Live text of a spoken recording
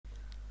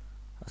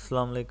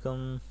अस्सलाम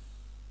वालेकुम।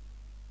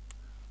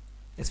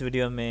 इस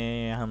वीडियो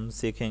में हम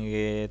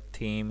सीखेंगे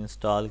थीम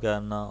इंस्टॉल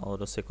करना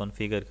और उसे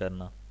कॉन्फ़िगर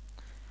करना।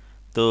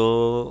 तो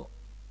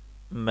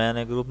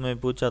मैंने ग्रुप में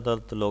पूछा था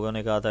तो लोगों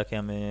ने कहा था कि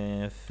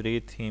हमें फ्री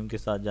थीम के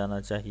साथ जाना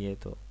चाहिए,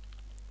 तो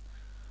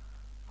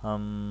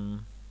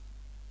हम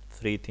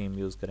फ्री थीम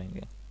यूज़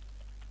करेंगे।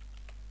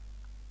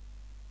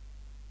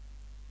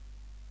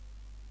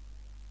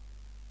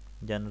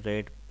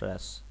 जनरेट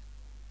प्रेस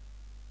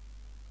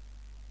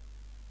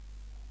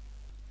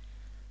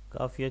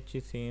काफ़ी अच्छी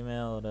थीम है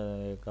और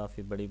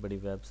काफ़ी बड़ी बड़ी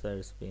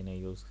वेबसाइट्स भी इन्हें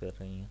यूज़ कर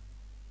रही हैं,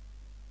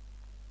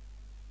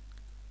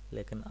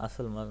 लेकिन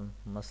असल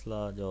मसला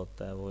जो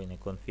होता है वो इन्हें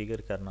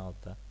कॉन्फ़िगर करना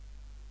होता है।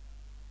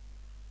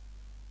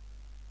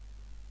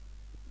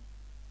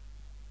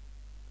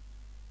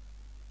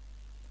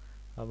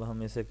 अब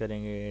हम इसे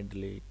करेंगे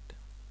डिलीट।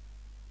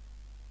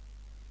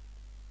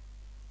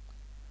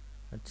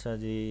 अच्छा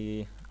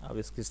जी, अब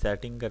इसकी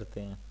सेटिंग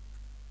करते हैं।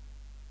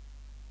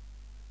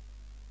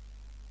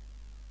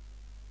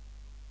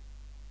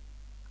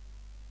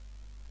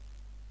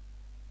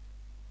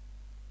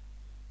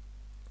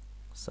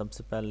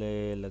 सबसे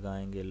पहले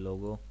लगाएंगे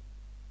लोगो।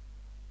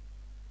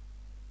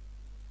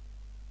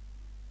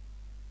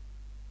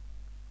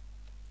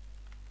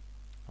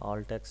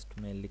 ऑल टेक्स्ट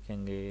में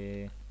लिखेंगे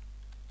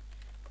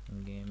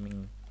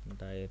गेमिंग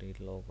डायरी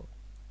लोगो।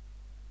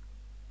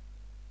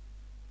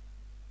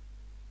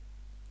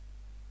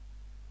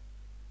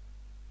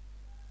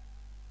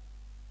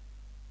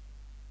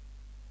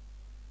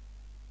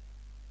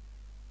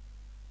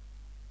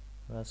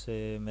 वैसे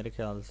मेरे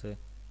ख्याल से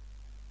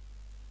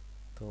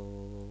तो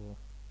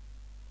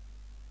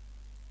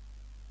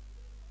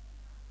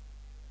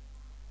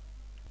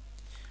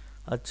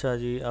अच्छा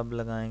जी, अब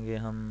लगाएंगे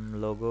हम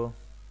लोगो।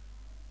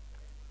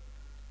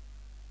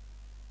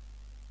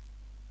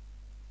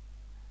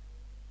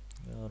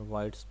 और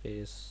वाइट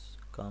स्पेस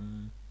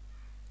कम।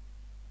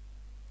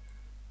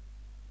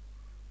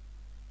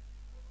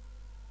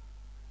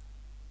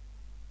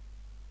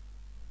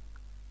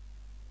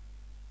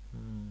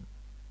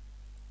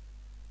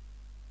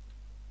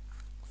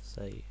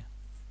 सही है।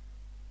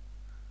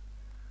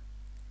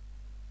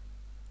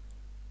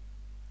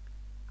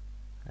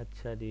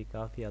 अच्छा जी,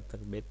 काफ़ी हद तक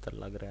बेहतर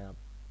लग रहा है अब।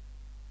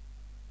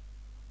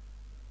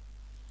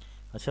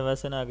 अच्छा,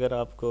 वैसे ना अगर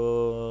आपको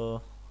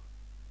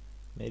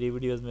मेरी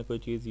वीडियोस में कोई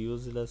चीज़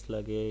यूज़लेस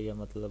लगे या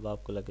मतलब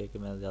आपको लगे कि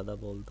मैं ज़्यादा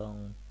बोलता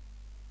हूँ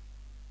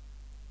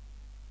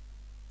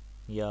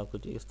या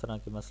कुछ इस तरह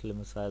के मसले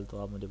मसाइल, तो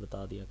आप मुझे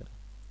बता दिया करें।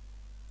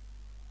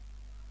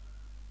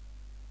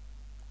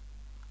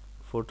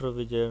 फोटो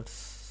विजेट्स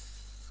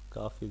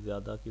काफ़ी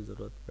ज़्यादा की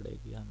ज़रूरत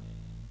पड़ेगी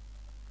हमें।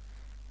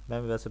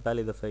 मैं भी वैसे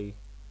पहली दफ़ा ही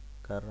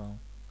कर रहा हूँ।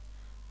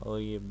 और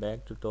ये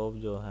बैक टू टॉप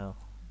जो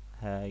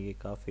है ये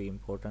काफ़ी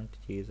इम्पोर्टेंट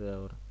चीज़ है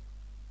और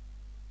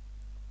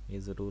ये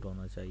ज़रूर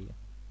होना चाहिए।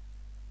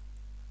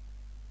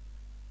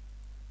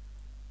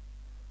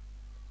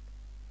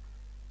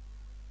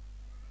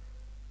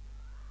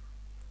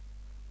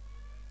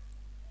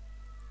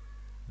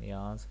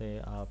 यहाँ से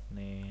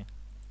आपने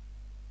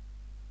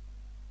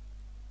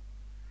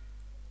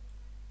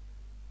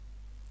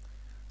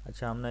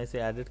अच्छा, हम ना इसे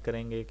एडिट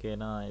करेंगे कि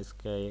ना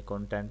इसका ये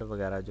कंटेंट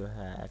वगैरह जो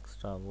है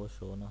एक्स्ट्रा वो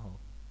शो ना हो।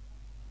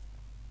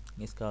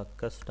 इसका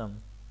कस्टम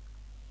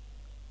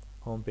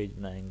होम पेज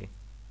बनाएंगे।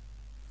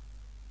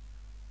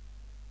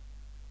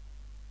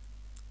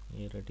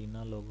 ये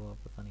रेटिना लोगो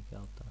पता नहीं क्या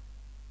होता है,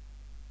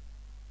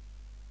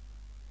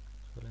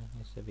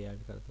 चलो इसे भी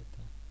ऐड कर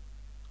देते हैं।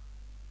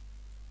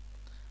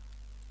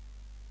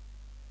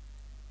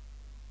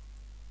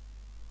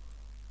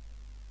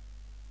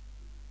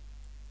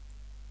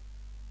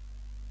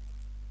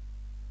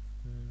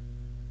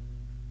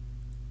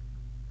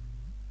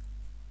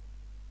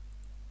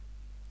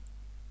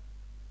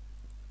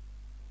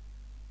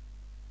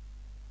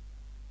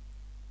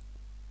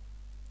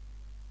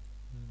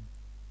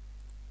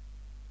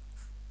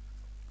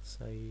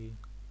 सही।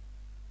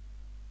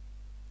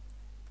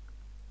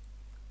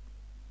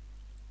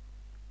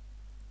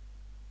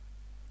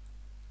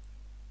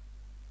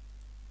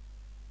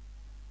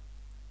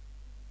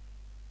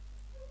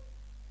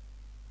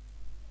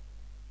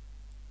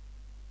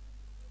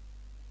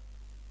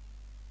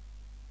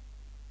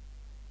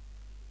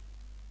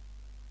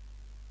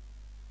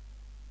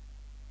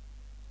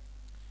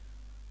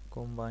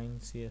 कॉम्बाइन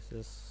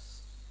CSS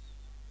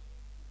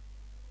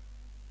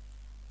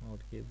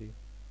और ये भी।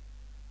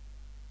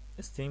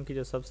 इस थीम की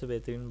जो सबसे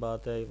बेहतरीन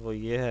बात है वो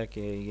ये है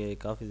कि ये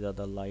काफ़ी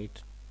ज़्यादा लाइट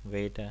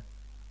वेट है।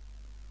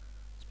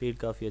 स्पीड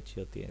काफ़ी अच्छी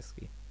होती है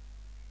इसकी।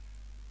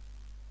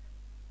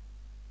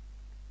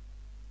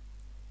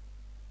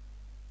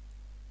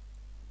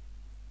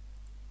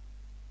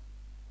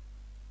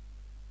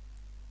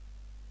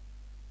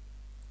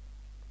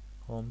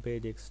 होम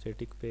पेज एक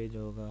स्टैटिक पेज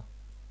होगा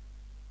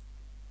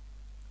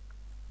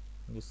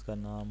जिसका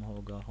नाम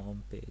होगा होम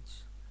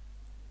पेज।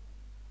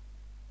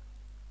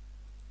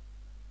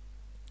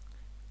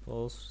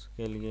 पोस्ट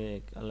के लिए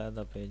एक अलग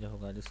पेज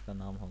होगा जिसका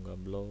नाम होगा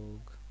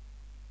ब्लॉग,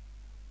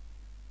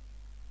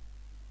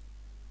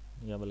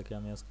 या बल्कि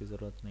हमें उसकी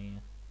ज़रूरत नहीं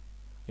है।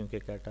 क्योंकि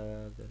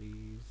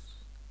कैटेगरीज।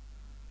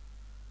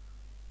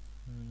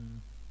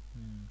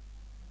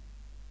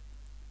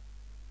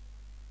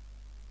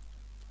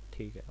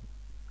 ठीक है।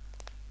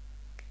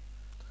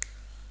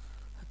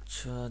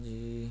 अच्छा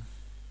जी,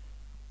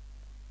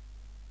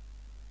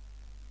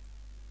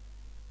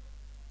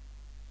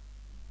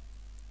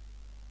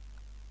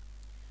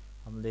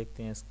 हम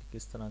देखते हैं इसकी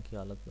किस तरह की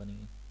हालत बनी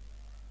है।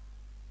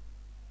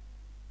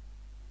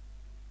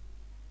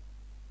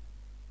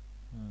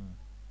 हम्म,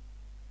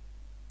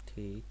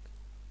 ठीक।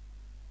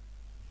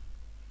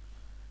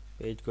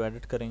 पेज को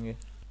एडिट करेंगे।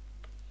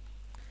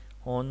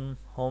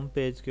 होम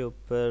पेज के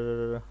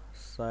ऊपर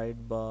साइड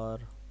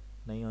बार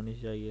नहीं होनी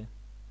चाहिए।